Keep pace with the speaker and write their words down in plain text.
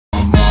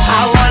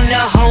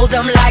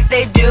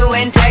they do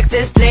in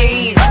Texas,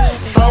 please.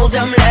 Fold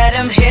 'em, let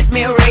 'em hit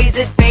me, raise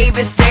it,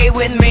 baby, stay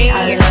with me.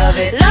 I love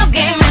it. Love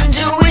game,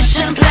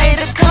 intuition, play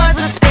the cards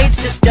with spades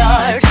to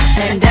start.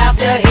 And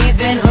after he's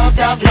been hooked,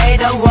 I'll play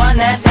the one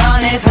that's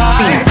on his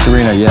heart.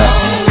 Serena, yeah.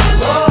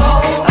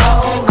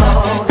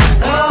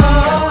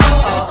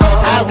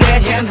 I'll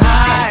get him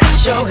high,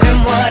 show him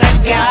what I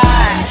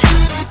got.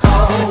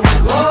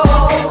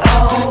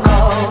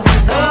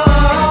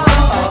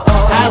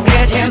 I'll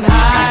get him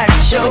high,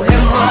 show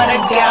him what I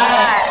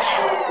got.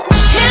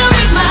 Can't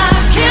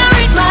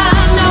read my,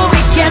 no,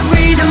 we can't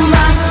read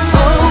my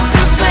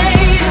poker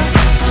face.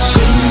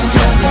 She's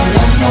never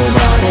love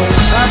nobody.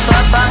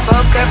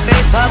 Poker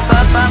face,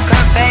 poker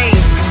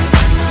face.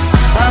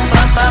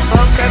 Poker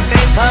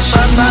face,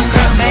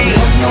 poker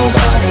face.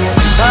 Nobody.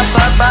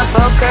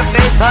 Poker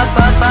face,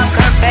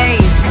 poker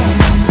face.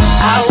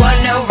 I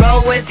wanna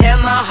roll with him,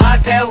 a hot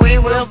pair we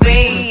will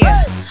be.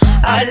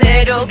 A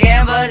little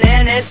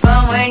gambling is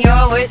fun when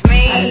you're with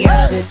me.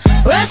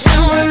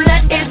 Russian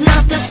roulette is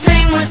not the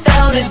same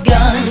without a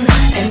gun.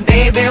 And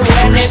baby,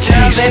 when it's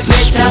rough, if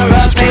it's not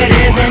rough, it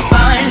isn't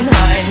fun.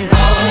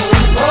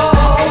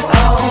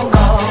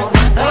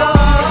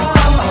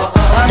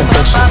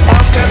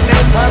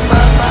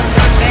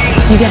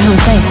 You get home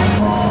safe.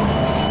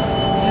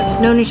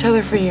 We've known each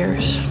other for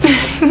years.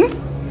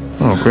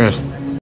 Oh, great.